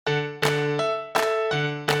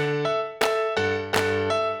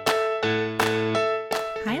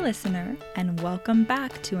listener, and welcome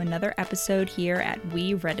back to another episode here at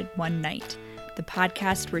We Read It One Night, the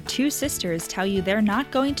podcast where two sisters tell you they're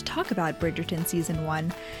not going to talk about Bridgerton Season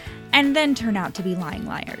 1 and then turn out to be lying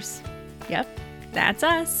liars. Yep, that's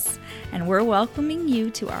us, and we're welcoming you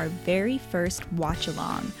to our very first Watch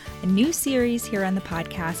Along, a new series here on the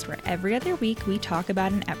podcast where every other week we talk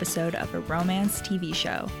about an episode of a romance TV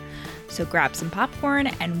show. So grab some popcorn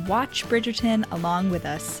and watch Bridgerton along with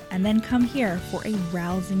us, and then come here for a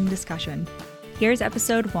rousing discussion. Here's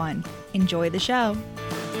episode 1. Enjoy the show.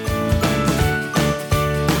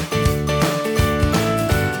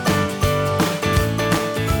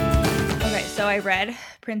 Okay, so I read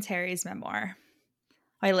Prince Harry's memoir.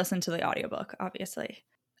 I listened to the audiobook, obviously.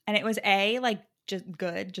 And it was just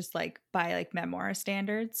good, just like by like memoir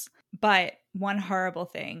standards. But one horrible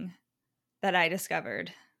thing that I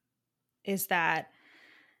discovered is that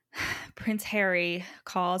Prince Harry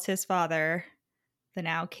calls his father, the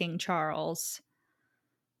now King Charles,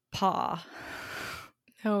 Pa.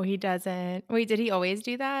 Oh, he doesn't. Wait, did he always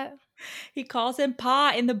do that? He calls him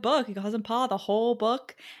Pa in the book. He calls him Pa the whole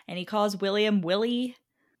book. And he calls William Willie.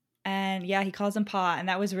 And yeah, he calls him Pa. And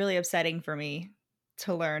that was really upsetting for me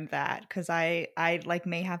to learn that. Because I like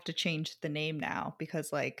may have to change the name now.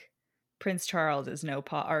 Because like Prince Charles is no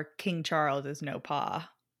Pa. Or King Charles is no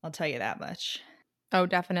Pa. I'll tell you that much. Oh,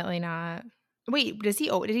 definitely not. Wait, did he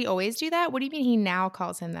always do that? What do you mean he now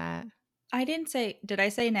calls him that? I didn't say, did I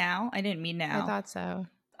say now? I didn't mean now. I thought so.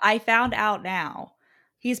 I found out now.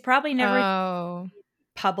 He's probably never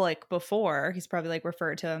public before. He's probably like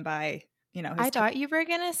referred to him by, you know. I thought you were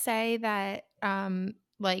going to say that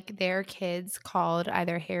like their kids called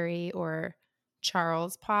either Harry or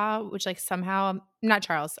Charles Pa, which like somehow, not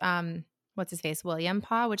Charles, what's his face? William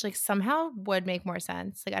Pa, which like somehow would make more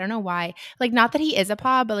sense. Like, I don't know why. Like, not that he is a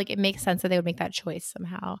Pa, but like it makes sense that they would make that choice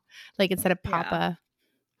somehow. Like instead of Papa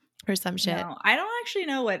or some shit. No, I don't actually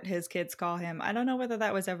know what his kids call him. I don't know whether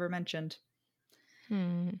that was ever mentioned.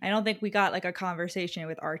 I don't think we got like a conversation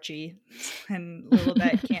with Archie, and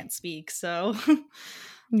Lilibet can't speak, so.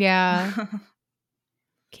 Yeah.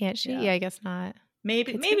 Can't she? Yeah. Yeah, I guess not.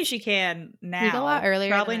 Maybe she can now. A lot earlier.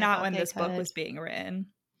 Probably not when this book was being written.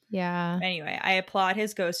 Yeah. Anyway, I applaud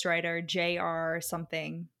his ghostwriter, J.R.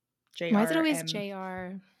 something. J.R. Why is it always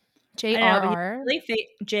J.R.? J.R.R.?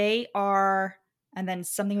 J.R. and then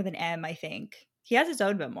something with an M, I think. He has his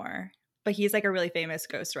own memoir, but he's like a really famous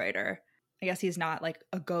ghostwriter. I guess he's not like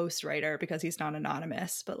a ghostwriter because he's not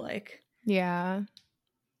anonymous, but like. Yeah.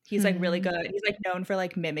 He's like really good. He's like known for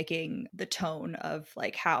like mimicking the tone of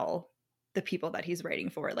like how the people that he's writing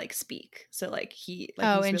for like speak. So like he's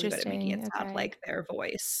really good at making it sound like their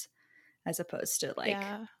voice as opposed to like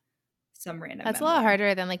some random. That's memoir. A lot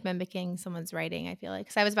harder than like mimicking someone's writing, I feel like.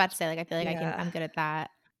 Because I was about to say like I feel like I'm good at that.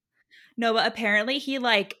 No, but apparently he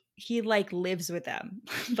lives with them.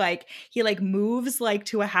 Like he like moves like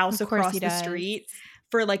to a house across the street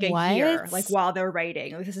for like a year, like while they're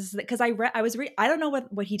writing. This is because I don't know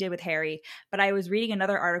what he did with Harry, but I was reading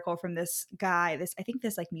another article from this guy, I think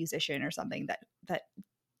this like musician or something that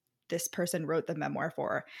this person wrote the memoir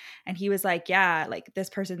for. And he was like, yeah, like this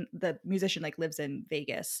person, the musician like lives in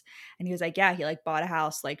Vegas. And he was like, yeah, he like bought a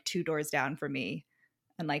house like 2 doors down from me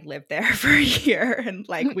and like lived there for a year. And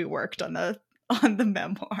like we worked on the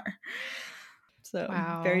memoir. So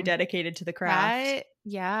very dedicated to the craft.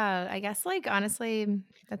 Yeah, I guess like honestly,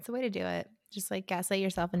 that's the way to do it. Just like gaslight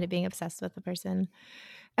yourself into being obsessed with the person,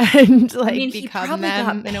 and like become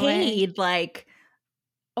them in a way. He paid like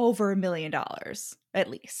over $1 million at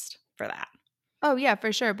least for that. Oh yeah,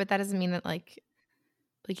 for sure. But that doesn't mean that like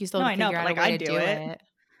you still figure out like a way I to do it.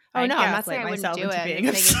 Oh no, I'm not saying I wouldn't do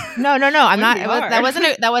it. No, I'm not.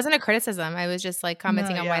 That wasn't a criticism. I was just like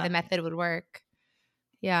commenting on why the method would work.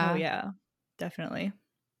 Yeah. Oh yeah, definitely.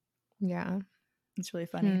 Yeah. It's really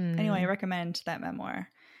funny. Anyway, I recommend that memoir.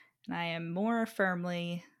 And I am more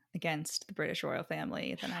firmly against the British royal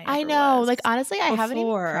family than I know. was like honestly, I haven't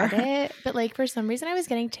even read before. it. But like for some reason I was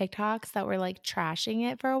getting TikToks that were like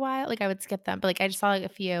trashing it for a while. Like I would skip them. But like I just saw like a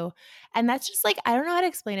few. And that's just like I don't know how to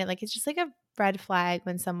explain it. Like it's just like a red flag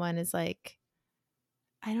when someone is like,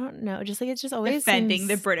 I don't know. Just like it's just always defending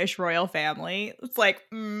the British royal family. It's like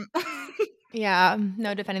yeah,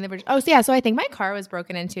 no, defending the British. Oh, so yeah. So I think my car was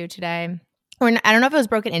broken into today. Or I don't know if it was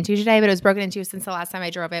broken into today, but it was broken into since the last time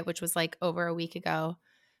I drove it, which was like over a week ago.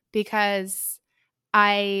 Because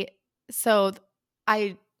I've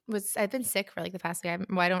been sick for like the past week.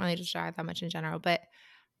 I don't really just drive that much in general, but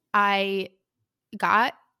I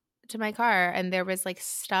got to my car and there was like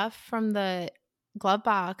stuff from the glove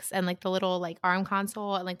box and like the little like arm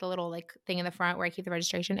console and like the little like thing in the front where I keep the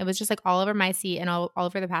registration. It was just like all over my seat and all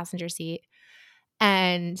over the passenger seat.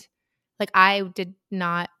 And like I did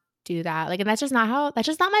not do that. Like, and that's just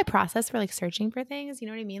not my process for like searching for things. You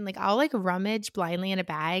know what I mean? Like I'll like rummage blindly in a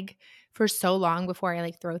bag for so long before I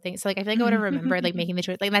like throw things. So like I feel like I would have remembered like making the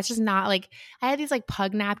choice. Like that's just not like I had these like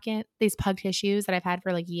these pug tissues that I've had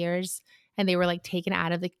for like years, and they were like taken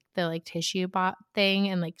out of the like tissue bot thing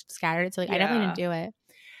and like scattered. So like I definitely didn't do it.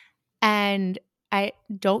 And I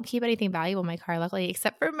don't keep anything valuable in my car, luckily,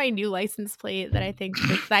 except for my new license plate that I think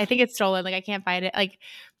it's stolen. Like I can't find it. Like,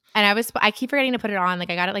 and I keep forgetting to put it on. Like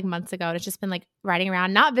I got it like months ago, and it's just been like riding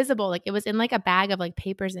around, not visible. Like it was in like a bag of like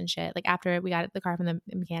papers and shit. Like after we got the car from the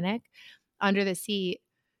mechanic, under the seat,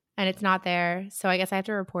 and it's not there. So I guess I have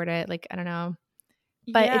to report it. Like I don't know.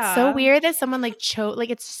 But it's so weird that someone like like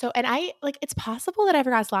it's so, and I like it's possible that I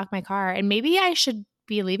forgot to lock my car, and maybe I should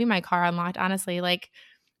be leaving my car unlocked, honestly, like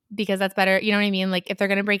because that's better. You know what I mean? Like if they're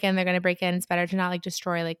gonna break in, they're gonna break in. It's better to not like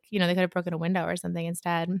destroy, like, you know, they could have broken a window or something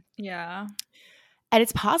instead. Yeah. And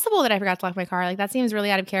it's possible that I forgot to lock my car. Like that seems really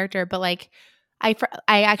out of character, but like I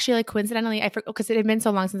actually like coincidentally because it had been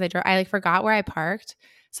so long since I drove, I like forgot where I parked,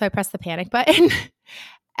 so I pressed the panic button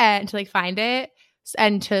and to like find it.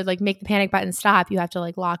 And to like make the panic button stop, you have to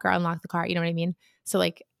like lock or unlock the car. You know what I mean? So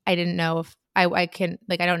like I didn't know if I can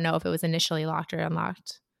like I don't know if it was initially locked or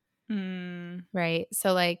unlocked. Right.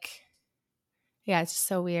 So like yeah, it's just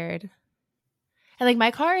so weird. And like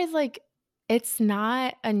my car is like it's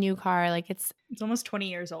not a new car. Like it's almost 20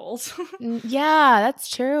 years old. Yeah, that's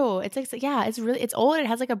true. It's like yeah, it's old. It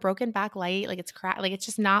has like a broken back light. Like it's cracked. Like it's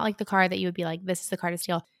just not like the car that you would be like, this is the car to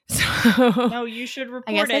steal. So no, you should report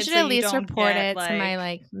it. I guess I should at least report it to my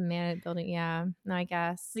like man building. Yeah. No, I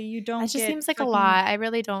guess. So you don't. That just seems like a lot. I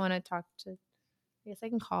really don't want to talk to. I guess I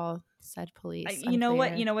can call said police. You know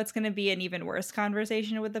what? You know what's going to be an even worse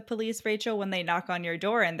conversation with the police, Rachel, when they knock on your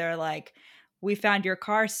door and they're like, "We found your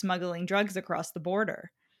car smuggling drugs across the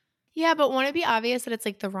border." Yeah, but won't it be obvious that it's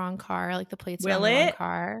like the wrong car? Like the plates are on the wrong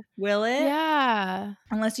car. Will it? Yeah.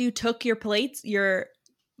 Unless you took your plates, your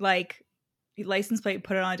like license plate, and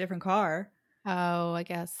put it on a different car. Oh, I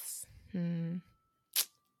guess.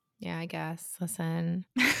 Yeah, I guess. Listen.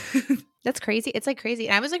 That's crazy. It's like crazy.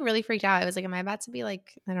 And I was like really freaked out. I was like, am I about to be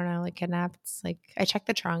like, I don't know, like kidnapped? It's like I checked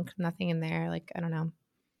the trunk, nothing in there. Like, I don't know.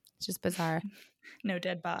 It's just bizarre. No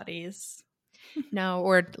dead bodies. No,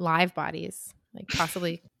 or live bodies. Like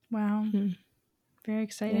possibly. Wow. Very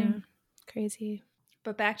exciting. Yeah. Crazy.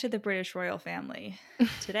 But back to the British royal family.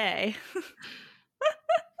 Today,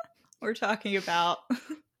 we're talking about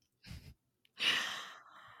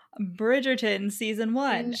Bridgerton season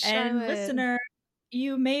 1. And listener,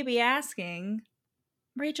 you may be asking,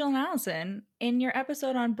 Rachel and Allison, in your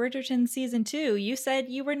episode on Bridgerton season 2, you said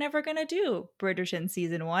you were never going to do Bridgerton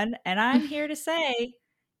season 1. And I'm here to say,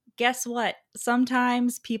 guess what?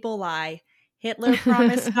 Sometimes people lie. Hitler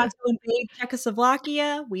promised not to invade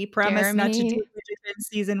Czechoslovakia. We promised not to do Bridgerton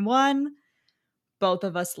season 1. Both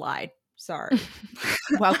of us lied. Sorry.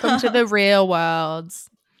 Welcome to the real world.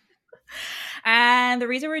 And the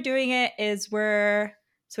reason we're doing it is we're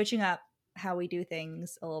switching up how we do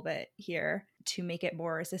things a little bit here to make it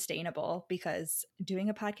more sustainable, because doing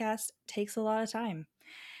a podcast takes a lot of time.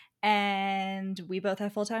 And we both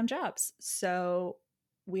have full-time jobs. So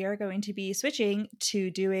we are going to be switching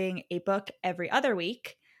to doing a book every other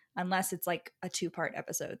week, unless it's like a 2-part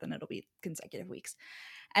episode, then it'll be consecutive weeks.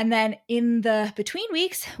 And then in the between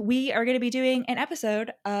weeks, we are going to be doing an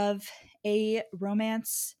episode of a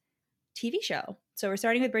romance TV show. So we're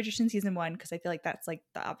starting with Bridgerton season 1 because I feel like that's like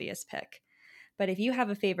the obvious pick. But if you have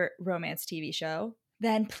a favorite romance TV show,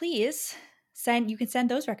 then please you can send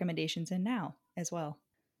those recommendations in now as well.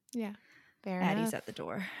 Yeah. Fair Addie's enough. at the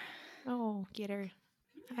door. Oh, get her.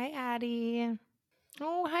 Hi, Addie.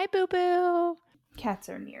 Oh, hi, Boo Boo. Cats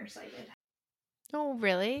are nearsighted. Oh,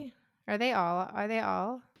 really? Are they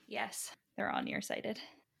all? Yes, they're all nearsighted.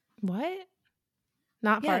 What?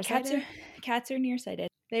 Not farsighted? Cats are nearsighted.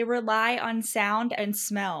 They rely on sound and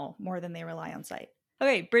smell more than they rely on sight.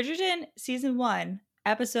 Okay, Bridgerton season 1,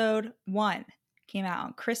 episode 1 came out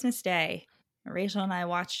on Christmas Day. Rachel and I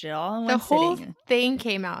watched it all in one sitting. The whole thing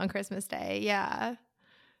came out on Christmas Day. Yeah.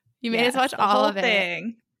 You made us watch all of it.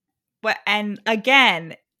 But and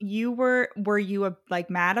again, were you like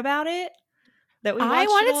mad about it that we watched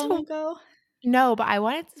it all ago? No, but I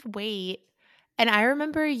wanted to wait. And I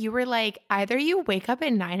remember you were like, either you wake up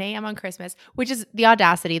at 9 a.m. on Christmas, which is the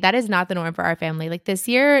audacity. That is not the norm for our family. Like this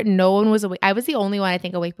year, no one was awake. I was the only one, I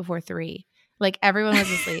think, awake before 3. Like everyone was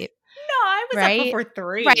asleep. No, I was up before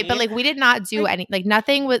 3. Right, but like we did not do any, like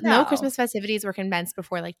nothing with no Christmas festivities were commenced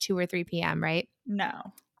before like 2 or 3 p.m., right? No.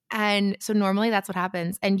 And so normally that's what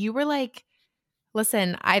happens. And you were like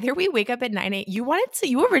Listen, either we wake up at 9 a.m.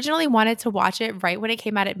 You originally wanted to watch it right when it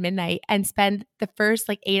came out at midnight and spend the first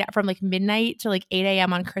like from like midnight to like 8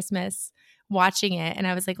 a.m. on Christmas watching it. And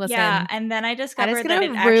I was like, listen. Yeah, and then I discovered that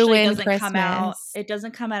it actually doesn't come out. It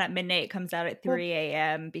doesn't come out at midnight. It comes out at 3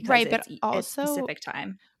 a.m. because it's Pacific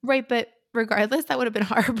time. Right, but regardless, that would have been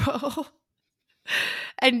horrible.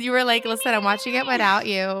 And you were like, listen, I'm watching it without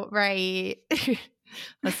you. Right.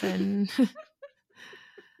 Listen.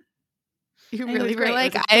 You really were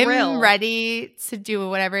like, I'm ready to do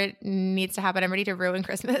whatever needs to happen. I'm ready to ruin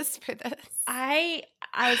Christmas for this. I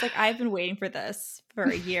was like, I've been waiting for this for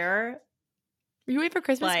a year. You wait for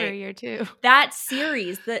Christmas for a year too. That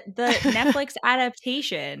series, the Netflix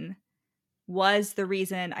adaptation was the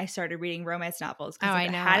reason I started reading romance novels. Because if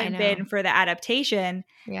it hadn't been for the adaptation,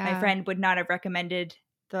 my friend would not have recommended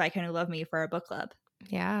The Like Kind Who Love Me for our book club.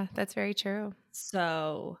 Yeah, that's very true.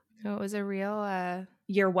 So it was a real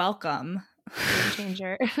you're welcome. Game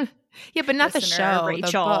changer. Yeah, but not listener, the show,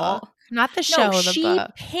 Rachel. The book. Not the show, the she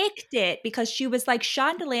book. She picked it because she was like,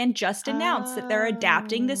 Shondaland just announced that they're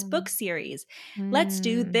adapting this book series. Let's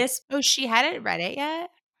do this. Oh, she hadn't read it yet?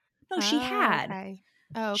 No, she had. Okay.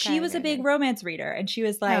 Oh, okay. She was a big romance reader, and she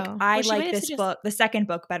was like, I like this book, the second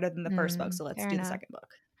book, better than the first book, so let's do the second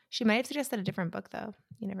book. She might have suggested a different book, though.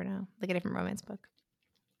 You never know. Like a different romance book.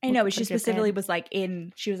 I know, but she specifically was like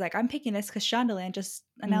she was like, I'm picking this because Shondaland just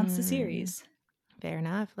announced the series. Fair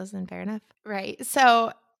enough. Listen, fair enough. Right.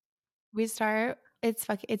 So we start. It's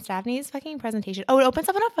Daphne's fucking presentation. Oh, it opens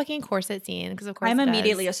up on a fucking corset scene because of course I'm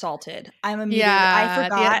immediately assaulted. I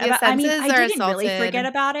forgot. I didn't really forget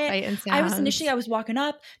about it. I was walking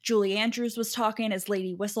up. Julie Andrews was talking as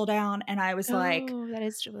Lady Whistledown, and I was like, that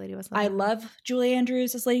is Lady Whistledown. I love Julie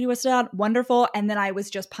Andrews as Lady Whistledown. Wonderful. And then I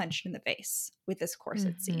was just punched in the face with this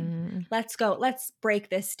corset scene. Let's go. Let's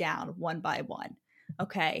break this down one by one.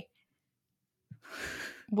 Okay.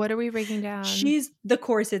 What are we breaking down? She's the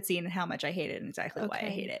corset scene and how much I hate it and exactly why I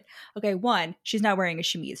hate it. Okay, one, she's not wearing a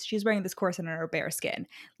chemise. She's wearing this corset on her bare skin.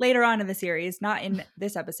 Later on in the series, not in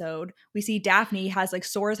this episode, we see Daphne has like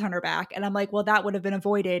sores on her back. And I'm like, well, that would have been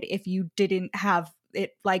avoided if you didn't have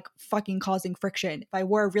it like fucking causing friction. If I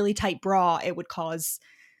wore a really tight bra, it would cause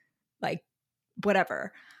like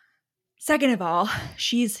whatever. Second of all,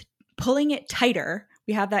 she's pulling it tighter.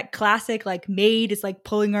 We have that classic like maid is like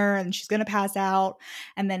pulling her and she's gonna pass out,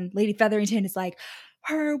 and then Lady Featherington is like,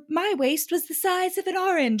 my waist was the size of an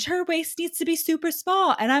orange, her waist needs to be super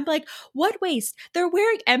small. And I'm like, what waist? They're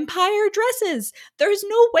wearing empire dresses. There's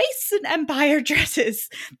no waists in empire dresses.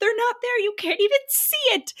 They're not there. You can't even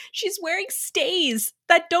see it. She's wearing stays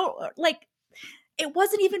that don't like, it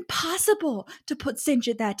wasn't even possible to put cinch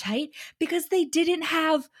it that tight because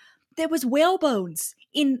there was whale bones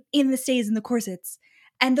in the stays and the corsets.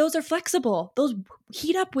 And those are flexible. Those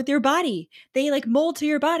heat up with your body. They like mold to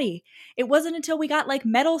your body. It wasn't until we got like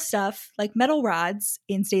metal stuff, like metal rods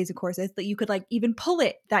in stays and corsets that you could like even pull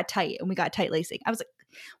it that tight, and we got tight lacing. I was like,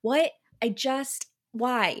 what?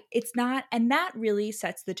 Why? It's not. And that really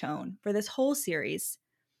sets the tone for this whole series.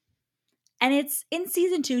 And it's in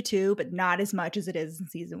season 2 too, but not as much as it is in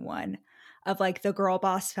season 1 of like the girl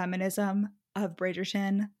boss feminism of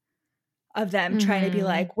Bridgerton. Of them trying to be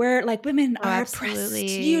like, we're like women are oppressed.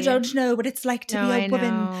 You don't know what it's like to be a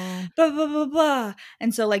woman. Blah, blah, blah, blah.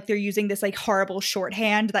 And so like they're using this like horrible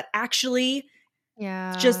shorthand that actually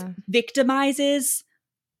just victimizes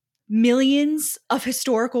millions of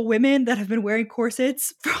historical women that have been wearing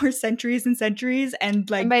corsets for centuries and centuries. And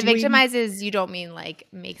like by victimizes, you don't mean like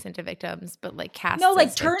makes into victims, but like casts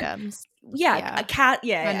as victims. Like cast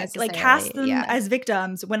them as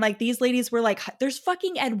victims when like these ladies were like, there's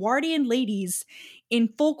fucking Edwardian ladies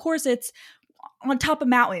in full corsets on top of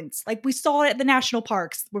mountains. Like we saw it at the national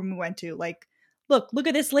parks when we went to like, look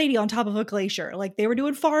at this lady on top of a glacier. Like they were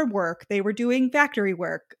doing farm work, they were doing factory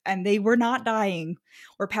work, and they were not dying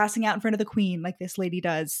or passing out in front of the queen like this lady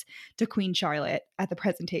does to Queen Charlotte at the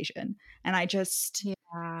presentation. And I just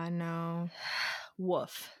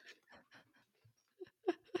woof.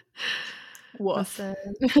 Woof.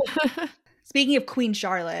 Speaking of Queen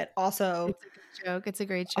Charlotte, also it's a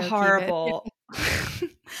great joke.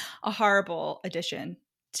 A horrible addition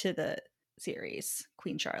to the series,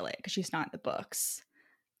 Queen Charlotte, because she's not in the books.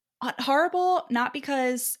 Horrible, not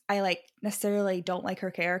because I like necessarily don't like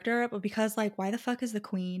her character, but because like, why the fuck is the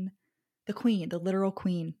queen, the literal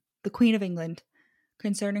queen, the Queen of England,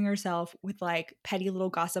 concerning herself with like petty little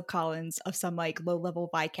gossip columns of some like low-level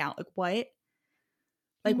Viscount? Like what?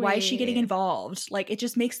 Like why is she getting involved? Like it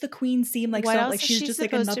just makes the queen seem like she's just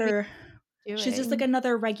like another. She's just like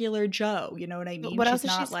another regular Joe, you know what I mean? What else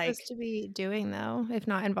is she supposed to be doing though, if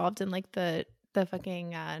not involved in like the fucking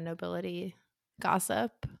nobility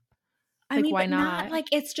gossip. I mean, why not? Like,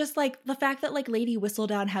 it's just like the fact that like Lady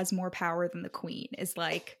Whistledown has more power than the queen is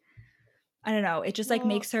like, I don't know. It just like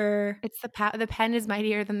makes her. It's the pen is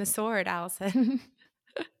mightier than the sword, Allison.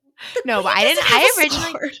 No, but I didn't. I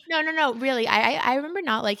originally no. Really, I remember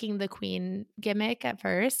not liking the queen gimmick at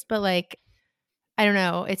first, but like I don't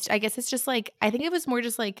know. I guess it's just like I think it was more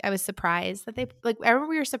just like I was surprised that they like. I remember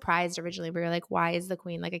we were surprised originally. We were like, why is the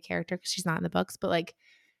queen like a character because she's not in the books? But like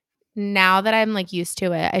now that I'm like used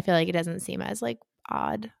to it, I feel like it doesn't seem as like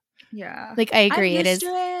odd. Yeah, like I agree. I'm used to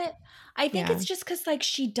it. I think it's just because like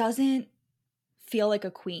she doesn't feel like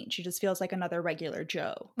a queen. She just feels like another regular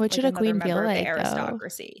Joe. What should a queen feel like? The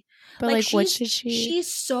aristocracy. But like what should she?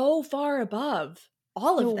 She's so far above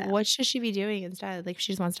all of them. What should she be doing instead? Like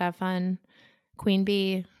she just wants to have fun. Queen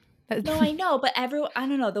bee. No, I know, but I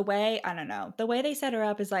don't know the way they set her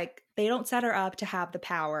up is like they don't set her up to have the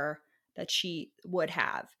power that she would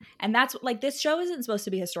have, and that's like this show isn't supposed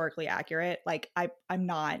to be historically accurate. Like I'm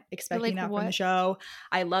not expecting that from the show.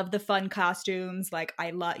 I love the fun costumes, like I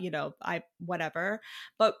love whatever,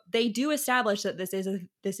 but they do establish that this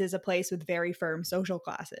is a place with very firm social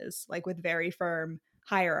classes, like with very firm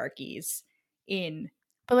hierarchies in.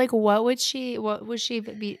 But like, what should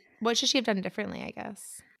she have done differently? I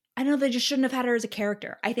guess. I know they just shouldn't have had her as a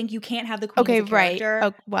character. I think you can't have the queen as a character.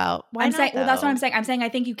 Right. Oh, well, why not, well, that's what I'm saying. I'm saying I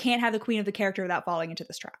think you can't have the queen of the character without falling into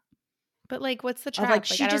this trap. But like, what's the trap?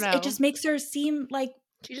 Like, it just makes her seem like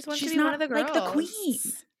she just wants to be one of the girls. Like the queen.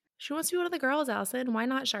 She wants to be one of the girls, Allison. Why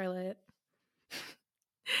not Charlotte?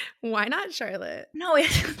 Why not Charlotte? No,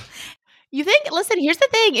 you think, listen, here's the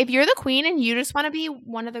thing. If you're the queen and you just want to be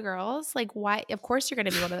one of the girls, like why? Of course you're going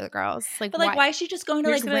to be one of the girls. Like, but like, why is she just going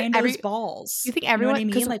to like randos balls? You think everyone? You know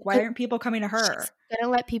what I mean? Like, why aren't people coming to her? She's going to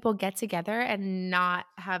let people get together and not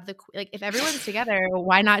have if everyone's together,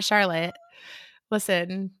 why not Charlotte?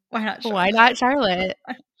 Listen, why not Charlotte? Why not Charlotte?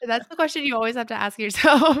 That's the question you always have to ask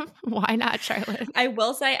yourself. Why not Charlotte? I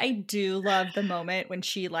will say I do love the moment when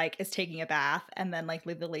she like is taking a bath and then like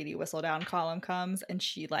the Lady Whistledown column comes and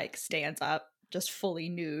she like stands up just fully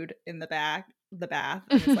nude in the bath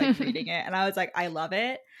and is like reading it. And I was like, I love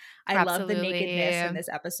it. I love the nakedness in this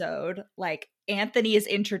episode. Like Anthony's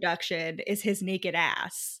introduction is his naked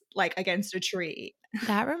ass like against a tree.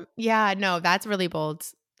 That's really bold.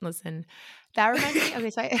 Listen, that reminds me. Okay,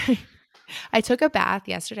 so I took a bath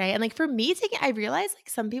yesterday, and like for me I realized like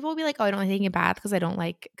some people will be like, oh, I don't like taking a bath because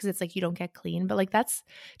it's like you don't get clean. But like that's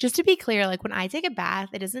just to be clear, like when I take a bath,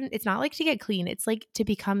 it's not like to get clean. It's like to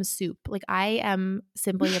become soup. Like I am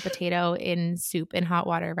simply a potato in soup in hot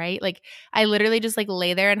water, right? Like I literally just like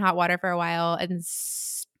lay there in hot water for a while and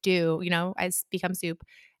stew, I become soup.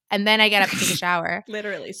 And then I get up to take a shower.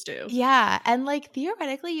 Literally stew. Yeah. And like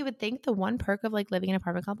theoretically, you would think the one perk of like living in an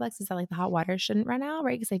apartment complex is that like the hot water shouldn't run out,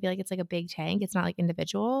 right? Because I feel like it's like a big tank. It's not like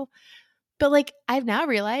individual. But like I've now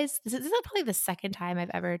realized this is probably the second time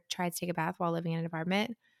I've ever tried to take a bath while living in an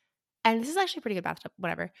apartment. And this is actually a pretty good bathtub,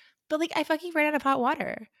 whatever. But like I fucking ran out of hot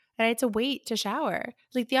water. And I had to wait to shower.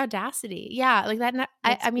 Like the audacity. Yeah. Like that.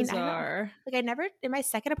 I mean, bizarre. I never, in my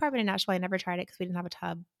second apartment in Nashville, I never tried it because we didn't have a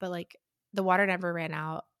tub. But like the water never ran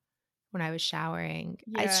out when I was showering.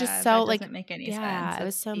 Yeah, it's just so that doesn't make any sense. It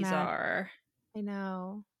was so bizarre. Mad. I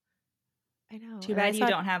know. Too bad you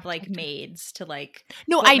don't have like maids to like.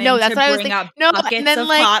 No, I know. That's what I was thinking. No, and then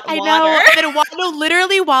like I know. And then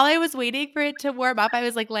literally while I was waiting for it to warm up, I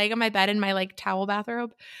was like laying on my bed in my like towel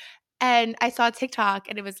bathrobe, and I saw TikTok,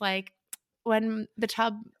 and it was like when the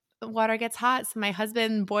tub water gets hot, so my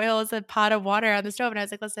husband boils a pot of water on the stove, and I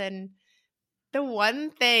was like, listen, the one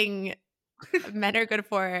thing men are good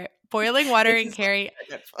for. Boiling water and carrying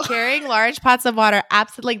large pots of water.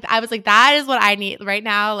 Absolutely. Like, I was like, that is what I need right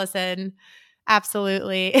now. Listen,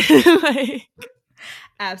 absolutely.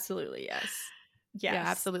 Absolutely. Yes. Yeah,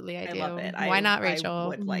 absolutely. I do. Love it. Why not Rachel? I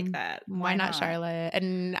would like that. Why not Charlotte?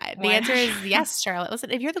 And the answer is yes, Charlotte. Listen,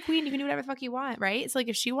 if you're the queen, you can do whatever the fuck you want, right? So like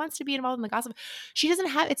if she wants to be involved in the gossip, she doesn't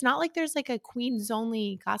have, it's not like there's like a queen's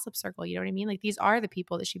only gossip circle. You know what I mean? Like these are the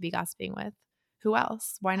people that she'd be gossiping with. Who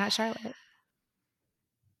else? Why not Charlotte?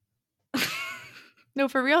 No,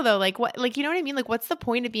 for real though. Like what? Like you know what I mean? Like what's the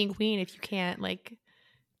point of being queen if you can't like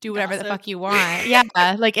do whatever the fuck you want? Yeah,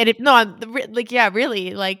 like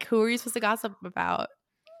really. Like who are you supposed to gossip about?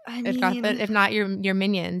 If not your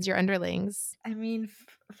minions, your underlings. I mean,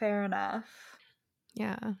 fair enough.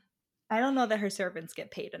 Yeah. I don't know that her servants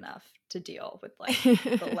get paid enough to deal with like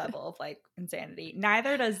the level of like insanity.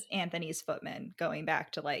 Neither does Anthony's footman going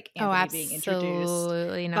back to like Anthony being introduced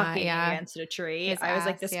fucking against a tree. I was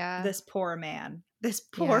like this poor man. This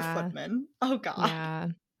poor footman. Oh God. Yeah.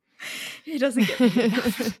 He doesn't get paid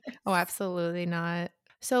enough. Oh, absolutely not.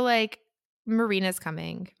 So like Marina's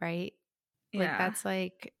coming, right? Yeah. Like that's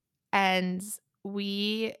like, and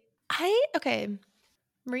okay.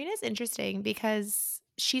 Marina's interesting because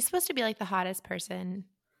she's supposed to be like the hottest person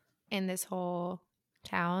in this whole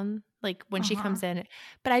town, like when she comes in.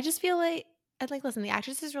 But I just feel like, and like, listen, the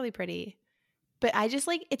actress is really pretty, but I just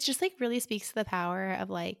like, it's just like really speaks to the power of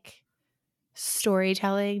like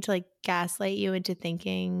storytelling to like gaslight you into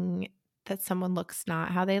thinking that someone looks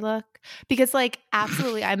not how they look. Because like,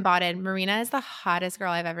 absolutely, I'm bought in. Marina is the hottest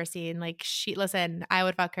girl I've ever seen. Like, listen, I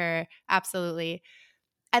would fuck her. Absolutely.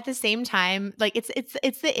 At the same time, like it's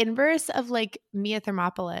the inverse of like Mia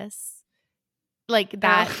Thermopolis. Like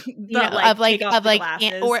that, like, of like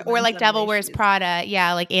or like Devil Wears issues. Prada.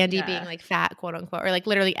 Yeah, like Andy being like fat, quote unquote, or like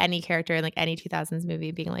literally any character in like any 2000s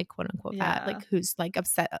movie being like quote unquote fat, like who's like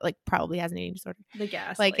upset, like probably has an eating disorder. The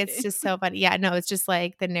gas. Like it's just so funny. Yeah, no, it's just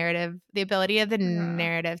like the narrative, the ability of the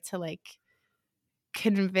narrative to like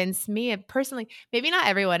convince me personally. Maybe not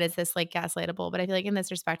everyone is this like gaslightable, but I feel like in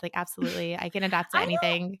this respect, like absolutely, I can adapt to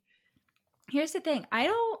anything. Here's the thing. I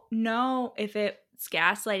don't know if it's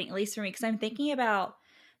gaslighting, at least for me, because I'm thinking about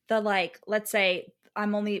the like, let's say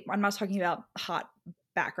I'm not talking about hot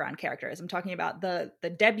background characters. I'm talking about the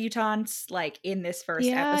debutantes like in this first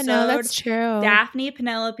episode. No, that's true. Daphne,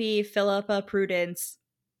 Penelope, Philippa, Prudence,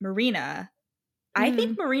 Marina. I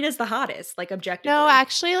think Marina's the hottest, like objectively. No,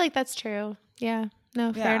 actually, like that's true. Yeah.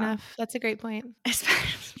 No, fair enough. That's a great point.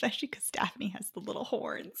 Especially because Daphne has the little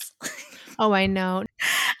horns. Oh, I know.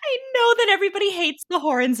 I know that everybody hates the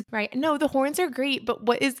horns. Right. No, the horns are great, but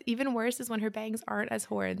what is even worse is when her bangs aren't as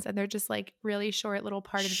horns and they're just like really short little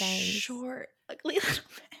parted bangs. Short, ugly little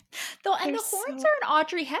though, and the horns are an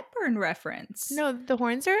Audrey Hepburn reference. No, the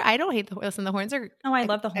horns are, I don't hate the horns. Listen, the horns are I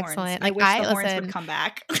love the horns. Excellent. Like, I wish the horns would come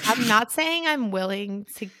back. I'm not saying I'm willing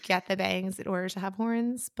to get the bangs in order to have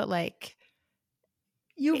horns, but like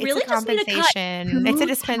you really just need to cut it's a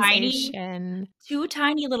dispensation. Two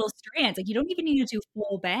tiny little strands. Like you don't even need to do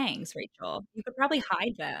full bangs, Rachel. You could probably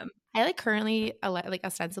hide them. I like currently like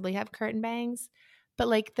ostensibly have curtain bangs, but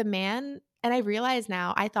like the man, and I realize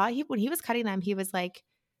now, I thought when he was cutting them, he was like,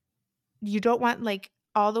 you don't want like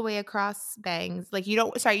all the way across bangs. Like you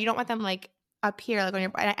don't want them like up here, like on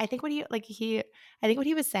your. And I think what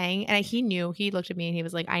he was saying, and he knew. He looked at me and he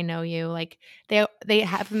was like, "I know you." Like they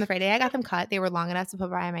had from the Friday I got them cut. They were long enough to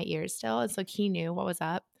put by my ears still, and so he knew what was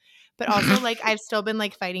up. But also like I've still been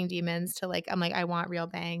like fighting demons to like I'm like I want real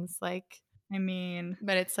bangs. Like I mean,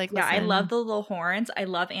 but it's like I love the little horns. I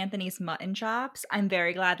love Anthony's mutton chops. I'm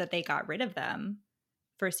very glad that they got rid of them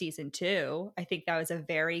for season 2. I think that was a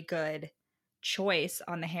very good choice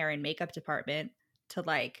on the hair and makeup department to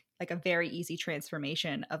like a very easy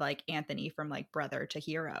transformation of like Anthony from like brother to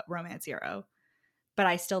hero, romance hero. But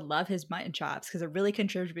I still love his mutton chops because it really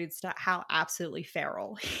contributes to how absolutely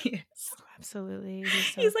feral he is. Oh, absolutely.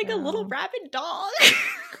 He's like feral. A little rabid dog.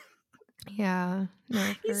 Yeah.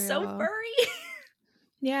 No, he's so furry.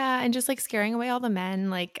 Yeah, and just like scaring away all the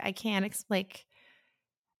men. Like I can't like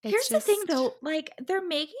here's the thing though, like they're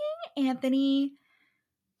making Anthony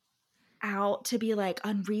out to be like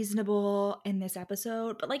unreasonable in this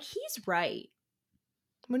episode, but like he's right.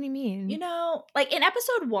 What do you mean? You know, like in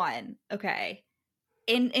episode 1, okay,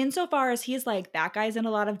 insofar as he's like, that guy's in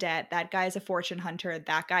a lot of debt, that guy's a fortune hunter,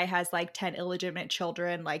 that guy has like 10 illegitimate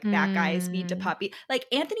children, like that guy's need to puppy. Like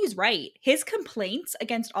Anthony's right. His complaints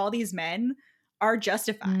against all these men are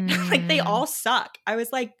justified. Like they all suck. I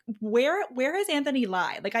was like, where has Anthony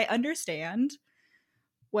lied? Like I understand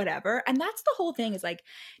whatever. And that's the whole thing is like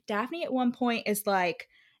Daphne at one point is like,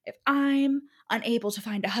 if I'm unable to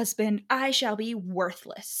find a husband, I shall be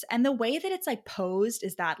worthless. And the way that it's like posed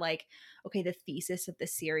is that like, okay, the thesis of the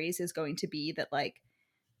series is going to be that like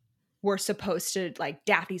we're supposed to like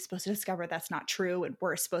Daphne's supposed to discover that's not true and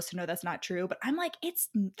we're supposed to know that's not true. But I'm like,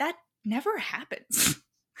 that never happens.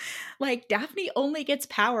 Like Daphne only gets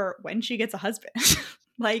power when she gets a husband.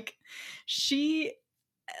 Like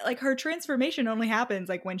her transformation only happens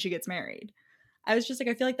like when she gets married. I was just like,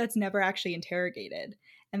 I feel like that's never actually interrogated.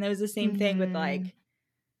 And there was the same thing with like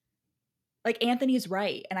Anthony's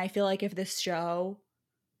right. And I feel like if this show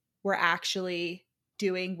were actually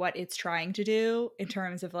doing what it's trying to do in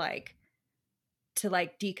terms of like to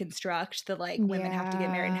like deconstruct the like women have to get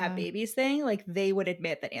married and have babies thing, like they would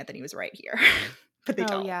admit that Anthony was right here. But they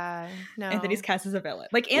don't. Yeah. No. Anthony's cast as a villain.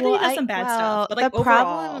 Like Anthony does some bad stuff. But like the overall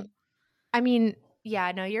problem, I mean,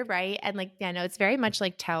 yeah, no, you're right. And like, yeah, no, it's very much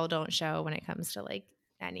like tell, don't show when it comes to like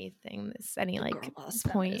anything, any like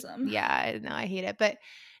point. Feminism. Yeah, no, I hate it. But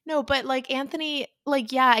no, but like Anthony,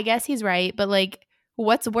 like, yeah, I guess he's right. But like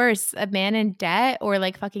what's worse, a man in debt or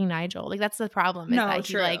like fucking Nigel? Like that's the problem is that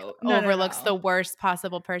he like overlooks the worst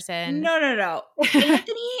possible person. No.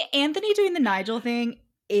 Anthony doing the Nigel thing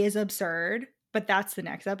is absurd, but that's the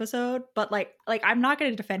next episode. But like I'm not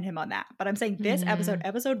going to defend him on that. But I'm saying this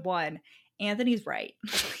episode 1, Anthony's right.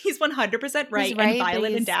 He's 100% right, and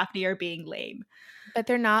Violet and Daphne are being lame. But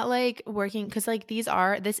they're not like working because like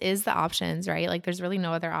this is the options, right? Like there's really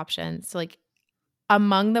no other options. So like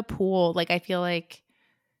among the pool, like I feel like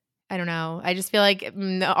I don't know. I just feel like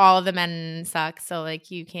all of the men suck. So like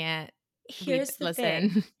you can't. Here's the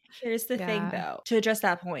thing. Here's the thing though. To address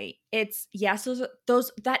that point, it's yes,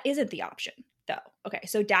 those that isn't the option though. Okay,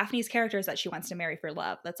 so Daphne's character is that she wants to marry for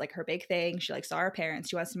love. That's like her big thing. She like saw her parents.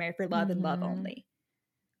 She wants to marry for love and love only.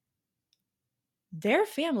 Their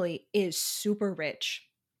family is super rich.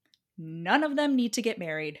 None of them need to get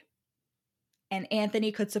married. And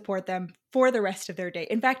Anthony could support them for the rest of their day.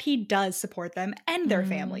 In fact, he does support them and their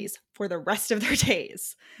families for the rest of their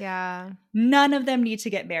days. Yeah. None of them need to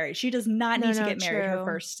get married. She does not need to get married her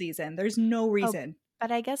first season. There's no reason.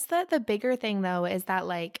 But I guess the bigger thing, though, is that,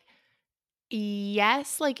 like,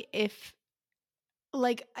 yes, like, if,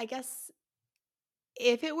 like, I guess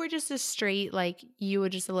if it were just a straight, like, you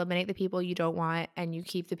would just eliminate the people you don't want and you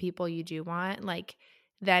keep the people you do want, like,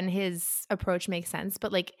 then his approach makes sense.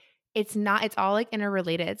 But, like, it's not, it's all like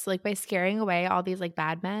interrelated. So like by scaring away all these like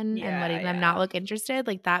bad men and letting them not look interested,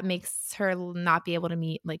 like that makes her not be able to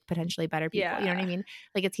meet like potentially better people. You know what I mean?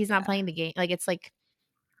 Like he's not playing the game. Like it's like,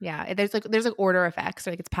 there's like order effects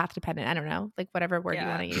or like it's path dependent. I don't know, like whatever word you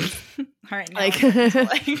want to use. All right. Like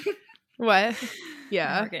what?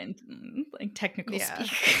 Yeah. Like technical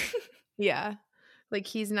speak. Yeah. Like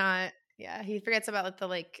he's not, he forgets about like the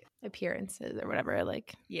like appearances or whatever.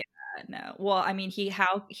 Like, no. Well, I mean,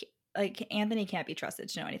 like Anthony can't be trusted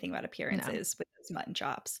to know anything about appearances with his mutton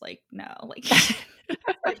chops. Like, no, like it's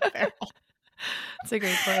a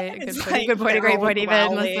great point. Good point. A great point.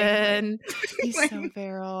 Even listen, he's so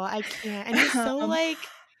feral. I can't. And he's so like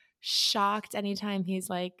shocked anytime he's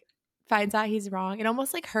like finds out he's wrong. It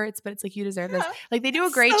almost like hurts, but it's like you deserve this. Like they do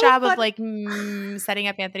a great job of like setting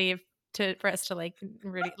up Anthony for us to like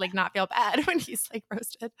really like not feel bad when he's like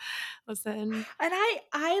roasted. Listen, and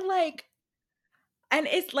I like. And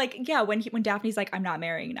it's like, when Daphne's like, I'm not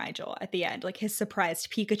marrying Nigel at the end, like his surprised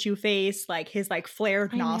Pikachu face, like his like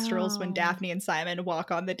flared nostrils when Daphne and Simon walk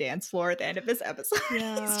on the dance floor at the end of this episode. He's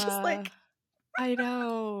just like, I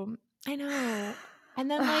know. And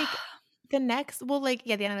then like the next, the end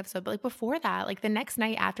of the episode, but like before that, like the next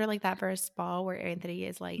night after like that first ball where Anthony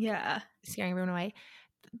is like scaring everyone away,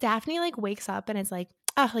 Daphne like wakes up and it's like,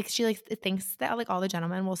 like she like thinks that like all the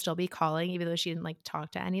gentlemen will still be calling even though she didn't like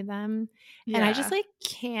talk to any of them. And I just like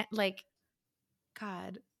can't like,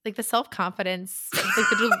 God, like the self-confidence,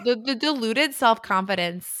 like the deluded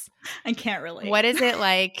self-confidence. I can't relate. What is it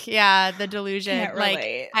like? Yeah, the delusion. Can't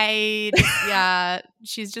relate. Like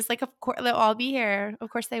she's just like, of course they'll all be here.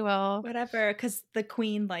 Of course they will. Whatever, because the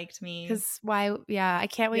queen liked me. Because why? Yeah, I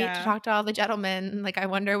can't wait to talk to all the gentlemen. Like I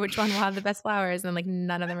wonder which one will have the best flowers, and like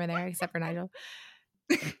none of them are there except for Nigel.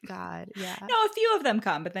 God, yeah. No, a few of them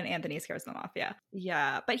come, but then Anthony scares them off.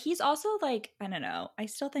 Yeah. But he's also like, I don't know. I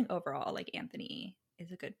still think overall, like Anthony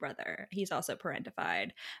is a good brother. He's also parentified.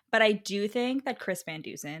 But I do think that Chris Van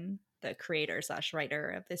Dusen, the creator/writer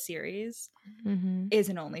of this series, is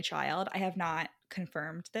an only child. I have not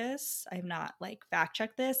confirmed this. I have not like fact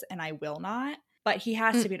checked this, and I will not. But he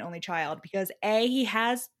has to be an only child because he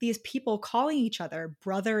has these people calling each other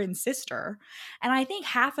brother and sister. And I think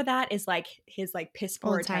half of that is like his like piss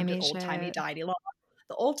poor attempt at old-timey dialogue.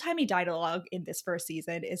 The old-timey dialogue in this first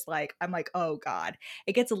season is like, I'm like, oh God.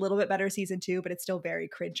 It gets a little bit better season 2, but it's still very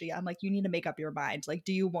cringy. I'm like, you need to make up your mind. Like,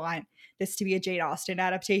 do you want this to be a Jane Austen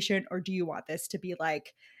adaptation or do you want this to be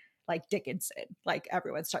like Dickinson? Like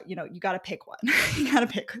everyone's, you got to pick one. You got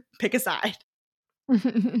to pick a side.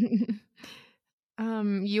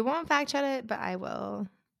 You won't fact check it, but I will.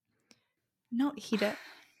 No, he did.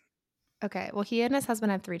 Okay, well, he and his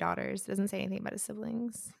husband have 3 daughters. Doesn't say anything about his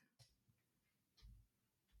siblings.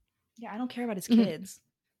 Yeah, I don't care about his kids.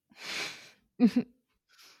 It's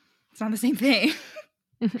not the same thing.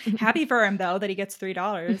 Happy for him though that he gets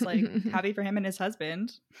 $3. Like happy for him and his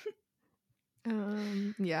husband.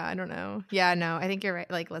 Yeah, I don't know. Yeah, no, I think you're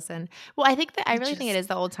right. Like, listen. Well, I think that I really think it is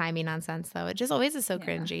the old timey nonsense though. It just always is so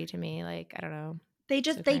cringy to me. Like, I don't know. They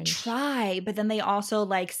try, but then they also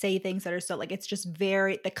like say things that are so like it's just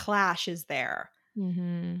the clash is there.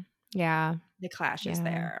 Yeah. The clash is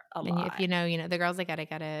there a lot. If you know, the girls that get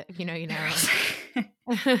it. If you know, you know.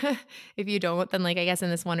 If you don't, then like I guess in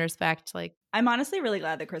this one respect, like I'm honestly really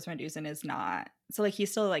glad that Chris Van Dusen is not. So like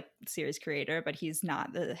he's still like series creator, but he's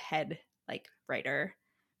not the head like writer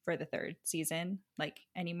for the third season like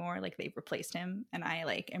anymore. Like they've replaced him, and I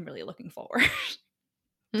like am really looking forward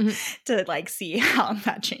to like see how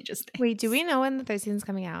that changes things. Wait, do we know when the third season's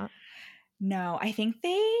coming out? No, I think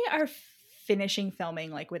they are finishing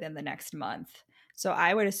filming like within the next month. So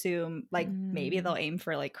I would assume like maybe they'll aim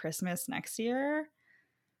for like Christmas next year.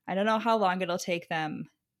 I don't know how long it'll take them.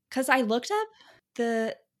 Because I looked up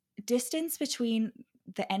the distance between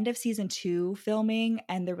the end of season 2 filming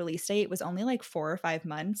and the release date was only like 4 or 5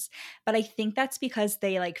 months. But I think that's because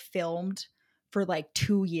they like filmed for like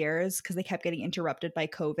 2 years because they kept getting interrupted by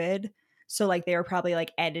COVID. So like they were probably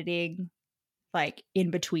like editing like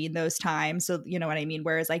in between those times. So you know what I mean?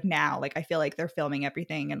 Whereas like now, like I feel like they're filming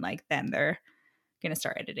everything and like then they're going to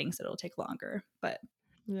start editing. So it'll take longer. But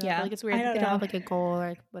yeah, I feel like it's weird that they don't have like a goal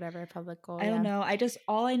or whatever public goal. I don't know.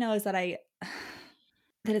 All I know is that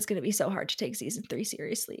that it's going to be so hard to take season 3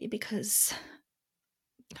 seriously because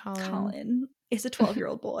Colin is a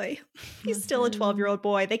 12-year-old boy. He's still a 12-year-old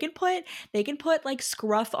boy. They can put like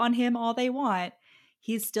scruff on him all they want.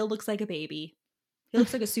 He still looks like a baby. He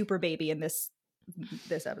looks like a super baby in this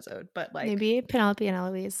episode. But like maybe Penelope and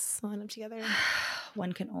Eloise line up together.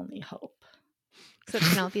 One can only hope. Except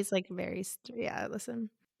Penelope's like very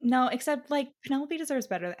listen. No, except like Penelope deserves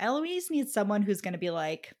better. Eloise needs someone who's going to be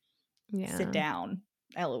like, sit down,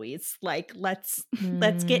 Eloise. Like let's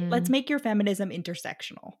make your feminism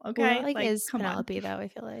intersectional. Okay, well, like is Penelope though? I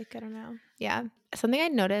feel like I don't know. Yeah, something I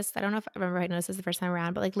noticed. I don't know if I remember I noticed this the first time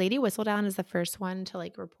around, but like Lady Whistledown is the first one to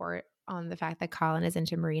like report on the fact that Colin is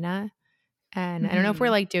into Marina. And I don't know if we're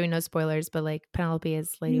like doing no spoilers, but like Penelope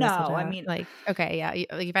is Lady Whistledown. I mean, like okay, yeah.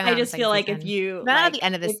 Like you find I just feel like if you not at the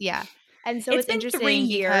end of this, yeah. And so it's been interesting 3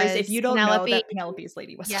 years if you don't know that Penelope's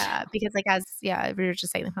Lady Whistledown. Yeah, because like we were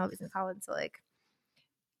just saying that Penelope's in Colin, so like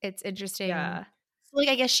it's interesting. Yeah. So like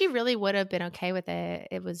I guess she really would have been okay with it.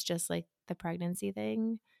 It was just like the pregnancy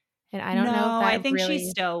thing, and I don't know if that I think she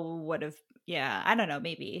still would have. Yeah, I don't know.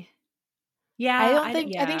 Maybe. Yeah, I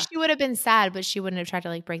think she would have been sad, but she wouldn't have tried to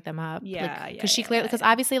like break them up. Yeah, because she clearly because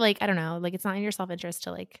obviously like I don't know, like it's not in your self interest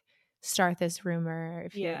to like start this rumor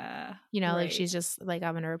if you like she's just like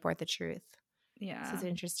I'm gonna report the truth. Yeah, this is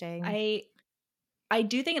interesting. I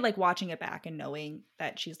do think like watching it back and knowing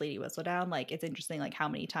that she's Lady Whistledown, like it's interesting like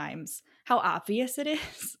how obvious it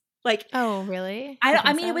is. Like, oh really?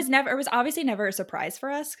 I mean, it was obviously never a surprise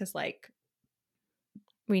for us because like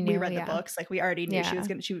we read the books, like we already knew she was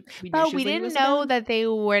gonna. But we didn't know that they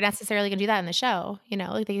were necessarily gonna do that in the show. You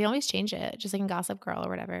know, like they can always change it, just like in Gossip Girl or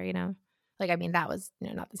whatever. You know, like I mean that was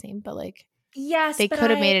not the same, but like yes, they could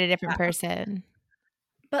have made it a different person.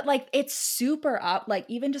 But like it's super up. Like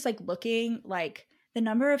even just like looking like the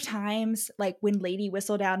number of times like when Lady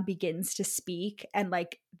Whistledown begins to speak and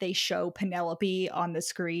like they show Penelope on the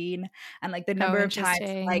screen and like the number of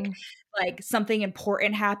times like something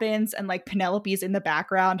important happens and like Penelope's in the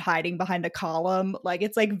background hiding behind a column. Like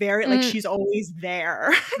it's like very like she's always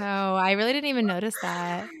there. Oh, I really didn't even notice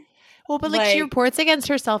that. Well, but like she reports against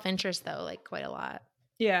her self-interest though, like quite a lot.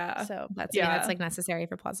 Yeah. So that's that's like necessary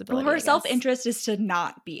for plausibility. Well, her self-interest is to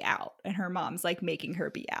not be out, and her mom's like making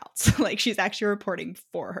her be out. So like she's actually reporting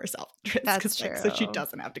for her self-interest. That's true. Like, so she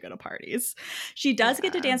doesn't have to go to parties. She does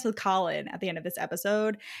get to dance with Colin at the end of this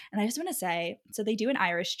episode. And I just want to say, so they do an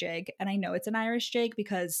Irish jig, and I know it's an Irish jig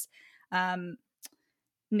because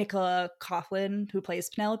Nicola Coughlan, who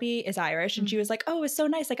plays Penelope, is Irish, and she was like, "Oh, it was so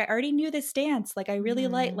nice. Like I already knew this dance. Like I really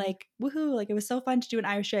like woohoo. Like it was so fun to do an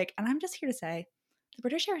Irish jig." And I'm just here to say, the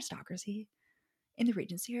British aristocracy in the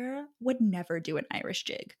Regency era would never do an Irish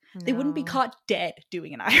jig. No. They wouldn't be caught dead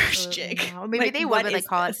doing an Irish jig. No. Maybe like, they would, but they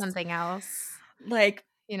call it something else. Like,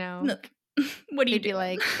 look, what do you do?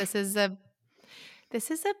 Like, this is a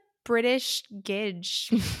British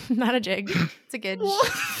gidge, not a jig. It's a gidge.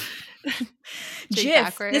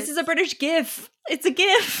 GIF. This is a British GIF. It's a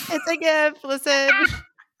GIF. It's a GIF. Listen,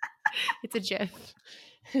 it's a GIF.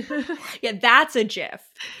 Yeah, that's a GIF.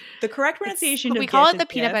 The correct pronunciation we call it the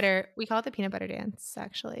peanut butter. We call it the peanut butter dance.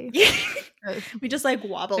 Actually, we just like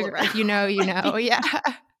wobble around. If you know. Yeah.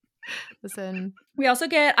 Listen, I also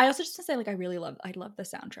just to say like I love the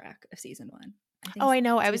soundtrack of season 1. I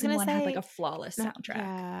know. I was gonna say had like a flawless soundtrack.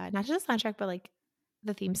 Yeah, not just the soundtrack, but like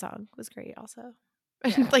the theme song was great also.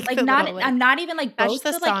 Yeah. I'm not even like both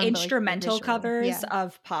the like instrumental covers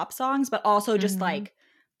of pop songs, but also just like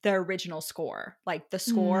the original score. Like the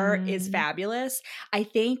score is fabulous. I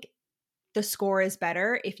think the score is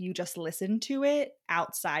better if you just listen to it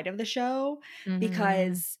outside of the show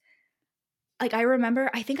because like I remember,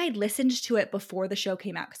 I think I listened to it before the show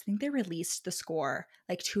came out because I think they released the score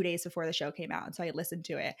like 2 days before the show came out, and so I listened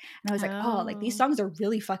to it and I was like, oh, like these songs are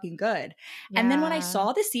really fucking good. And then when I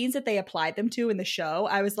saw the scenes that they applied them to in the show,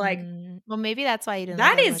 I was like, well, maybe that's why you didn't.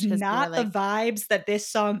 That is not the vibes that this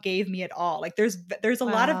song gave me at all. Like there's a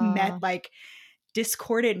lot of like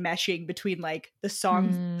discordant meshing between like the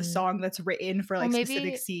song that's written for like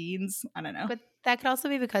specific scenes. I don't know. But that could also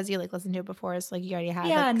be because you like listened to it before, so like you already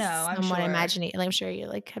had I'm somewhat sure. imagining. Like I'm sure you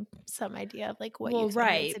like have some idea of like what you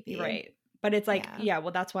expected it to be. Right. But it's like, well,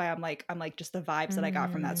 that's why I'm like just the vibes that I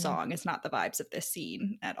got from that song. It's not the vibes of this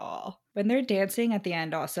scene at all. When they're dancing at the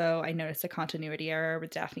end, also, I noticed a continuity error with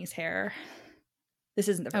Daphne's hair. This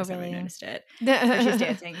isn't the first time I noticed it. When she's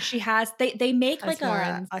dancing, she has they make like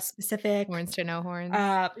a specific horns to no horns.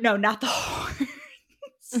 No, not the horns.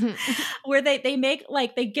 Where they make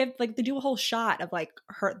like they do a whole shot of like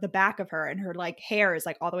the back of her, and her like hair is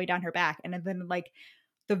like all the way down her back, and then like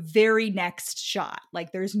the very next shot,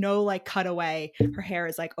 like there's no like cutaway, her hair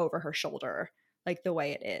is like over her shoulder, like the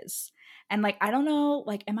way it is. And like I don't know,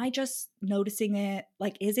 like am I just noticing it?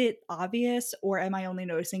 Like is it obvious, or am I only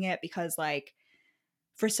noticing it because like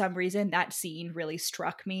for some reason that scene really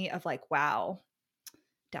struck me of like, wow,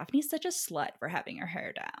 Daphne's such a slut for having her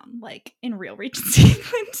hair down. Like in real Regency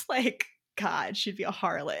England, like God, she'd be a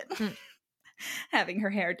harlot having her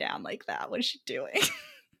hair down like that. What is she doing?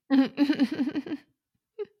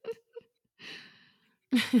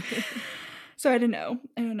 So I don't know.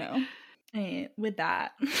 With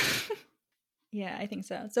that, yeah, I think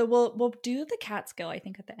so. So we'll do the Catskill, I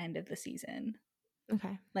think, at the end of the season.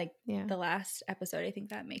 Okay. Like the last episode, I think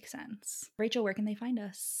that makes sense. Rachel, where can they find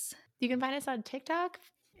us? You can find us on TikTok,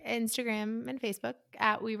 Instagram, and Facebook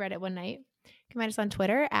at We Read It One Night. You can find us on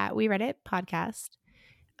Twitter at We Read It Podcast.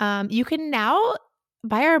 You can now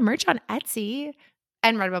buy our merch on Etsy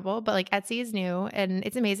and Redbubble, but like Etsy is new and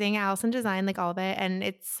it's amazing. Allison designed like all of it, and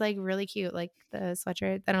it's like really cute, like the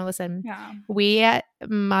sweatshirt. I don't listen. Yeah. We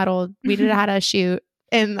did how to shoot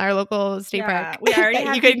in our local state park. We already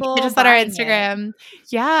had people just on our Instagram. It.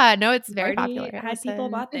 Yeah, no, it's very popular. Had people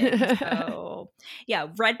bought things. So yeah,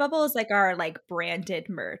 Redbubble is like our like branded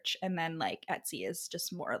merch, and then like Etsy is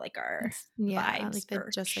just more like our vibes like the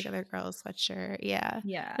Just Like Other Girls sweatshirt. Yeah.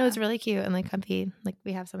 No, it's really cute and like comfy. Like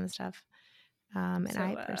we have some of the stuff. And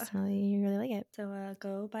I personally really like it. So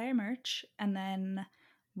go buy our merch, and then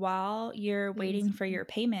while you're waiting for your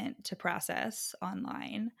payment to process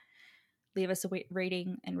online, leave us a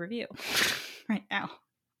rating and review right now.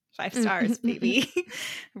 5 stars, baby.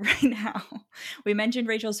 Right now. We mentioned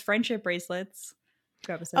Rachel's friendship bracelets.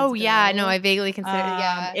 Yeah, no, I vaguely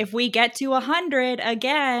considered. If we get to 100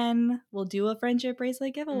 again, we'll do a friendship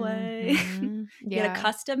bracelet giveaway. Get a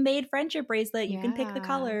custom made friendship bracelet. You can pick the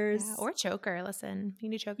colors. Or choker. Listen, you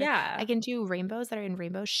can do choker. Yeah. I can do rainbows that are in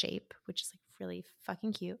rainbow shape, which is like really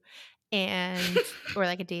fucking cute. And or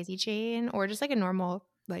like a daisy chain, or just like a normal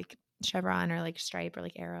like chevron or like stripe or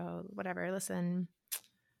like arrow, whatever. Listen,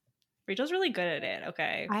 Rachel's really good at it.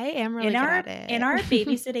 Okay, I am really good at it. In our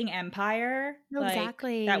babysitting empire,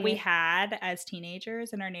 exactly, that we had as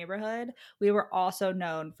teenagers in our neighborhood, we were also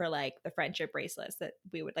known for like the friendship bracelets that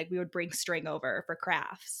we would bring string over for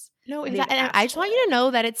crafts. No, exactly. And I just want you to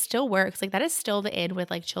know that it still works. Like that is still the id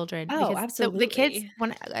with like children. Oh, absolutely. The kids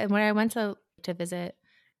when I went to visit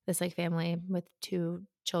this like family with 2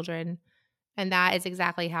 children, and that is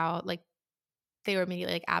exactly how like they were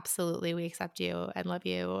immediately like, absolutely, we accept you and love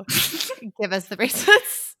you. Give us the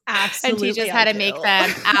bracelets. Absolutely. And teach us how to make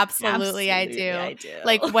them. Absolutely, I do.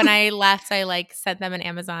 Like when I left, I like sent them an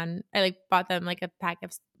Amazon. I like bought them like a pack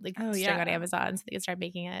of like string on Amazon so they could start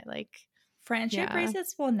making it. Like friendship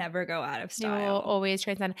bracelets will never go out of style. They will always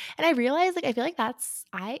transcend. And I realized like I feel like that's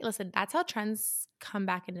how trends come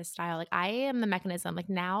back into style. Like I am the mechanism. Like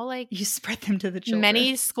now, like you spread them to the children.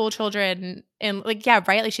 Many school children and like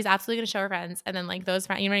right. Like she's absolutely gonna show her friends, and then like those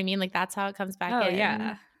friends. You know what I mean? Like that's how it comes back.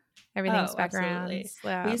 Everything's back around.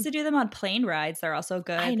 Yeah. We used to do them on plane rides. They're also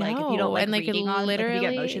good. I know. Like if you don't like reading on, like if you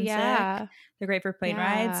get motion sick, they're great for plane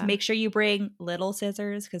rides. Make sure you bring little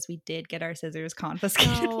scissors because we did get our scissors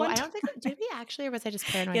confiscated. No, I don't think did we actually, or was I just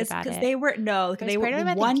paranoid about it? Because they were they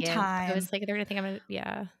were one time. I was like, they're gonna think I'm gonna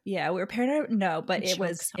yeah. We were paranoid. No, but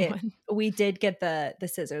we did get the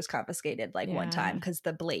scissors confiscated like one time because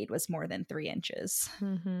the blade was more than 3 inches.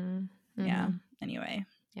 Yeah. Anyway.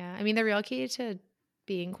 Yeah. I mean, the real key to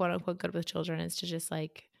being quote unquote good with children is to just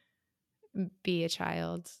like be a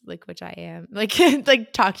child, like which I am. Like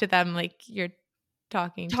like talk to them like you're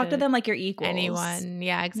talking to them like you're equals. Anyone.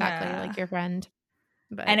 Yeah, exactly. Like your friend.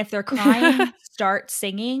 And if they're crying, start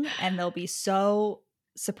singing and they'll be so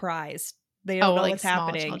surprised They don't know what's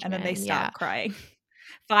happening, children, and then they stop crying.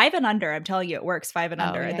 5 and under, I'm telling you, it works. 5 and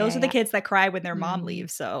under. And those are the kids that cry when their mom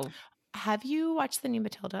leaves. So, have you watched the new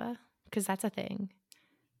Matilda? Because that's a thing.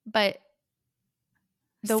 But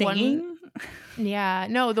the singing?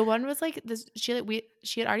 The one was like this. She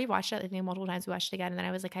had already watched it multiple times. We watched it again, and then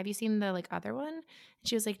I was like, "Have you seen the other one?" And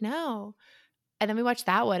she was like, "No." And then we watched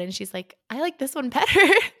that one, and she's like, "I like this one better.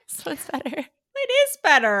 This one's better." It is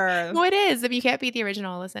better. No, it is. If you can't beat the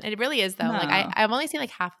original, listen. It really is though. No. I've only seen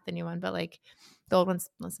half of the new one, but the old ones,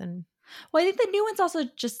 listen. Well, I think the new one's also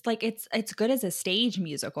just it's good as a stage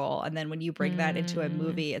musical, and then when you bring that into a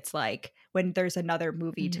movie, it's like when there's another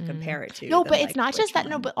movie to compare it to. No, but it's not just that.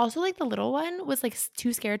 No, but also the little one was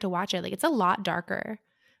too scared to watch it. It's a lot darker.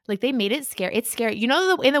 They made it scary. It's scary. You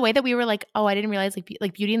know, in the way that we were oh, I didn't realize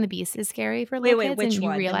Beauty and the Beast is scary for little kids. Which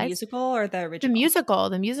one? The musical or the original? The musical.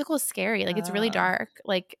 The musical is scary. It's really dark.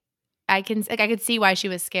 I could see why she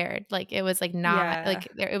was scared. It was not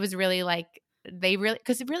it was really they really,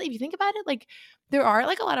 because really if you think about it, there are a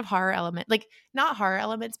lot of horror elements, not horror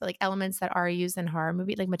elements, but elements that are used in horror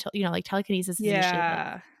movie, Matilda, telekinesis is usually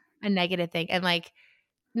a negative thing, and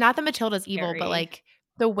not that Matilda's evil, scary. But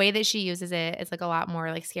the way that she uses it is a lot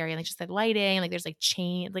more scary, and just lighting, there's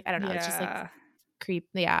chain, I don't know, it's just creep.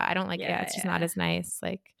 I don't it's just not as nice,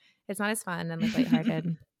 it's not as fun and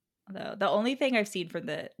lighthearted. The only thing I've seen from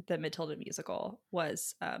the Matilda musical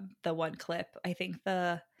was the one clip, I think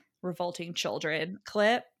the Revolting Children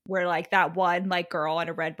clip, where that one girl in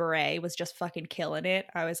a red beret was just fucking killing it.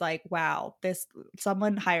 I was like, wow,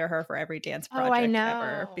 someone hire her for every dance project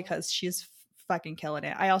ever, because she's fucking killing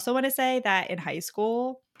it. I also want to say that in high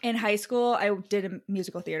school I did a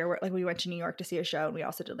musical theater work. We went to New York to see a show, and we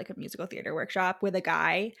also did a musical theater workshop with a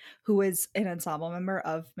guy who was an ensemble member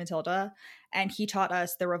of Matilda, and he taught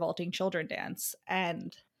us the Revolting Children dance,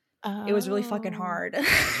 and it was really fucking hard.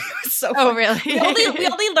 So really? We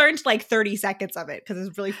only learned 30 seconds of it because it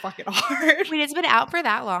was really fucking hard. Wait, it's been out for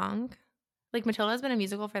that long? Matilda's been a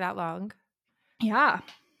musical for that long? Yeah.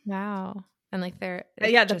 Wow. And they're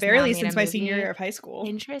the very least since my senior year of high school.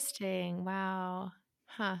 Interesting. Wow.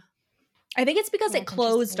 Huh. I think it's because it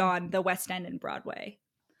closed on the West End and Broadway.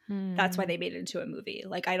 That's why they made it into a movie.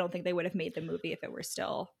 I don't think they would have made the movie if it were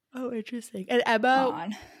still. Oh, interesting. And Emma.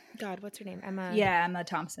 God, what's her name? Emma. Yeah, Emma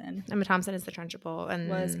Thompson. Emma Thompson is the Trunchbull,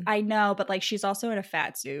 and I know, but she's also in a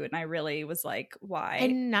fat suit, and I really was why?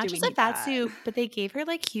 And not just a fat suit, but they gave her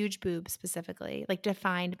huge boobs specifically,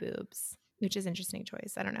 defined boobs, which is an interesting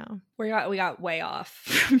choice. I don't know. We got way off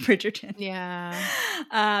from Bridgerton. Yeah.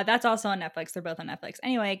 That's also on Netflix. They're both on Netflix.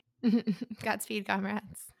 Anyway, Godspeed,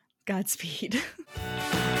 comrades. Godspeed.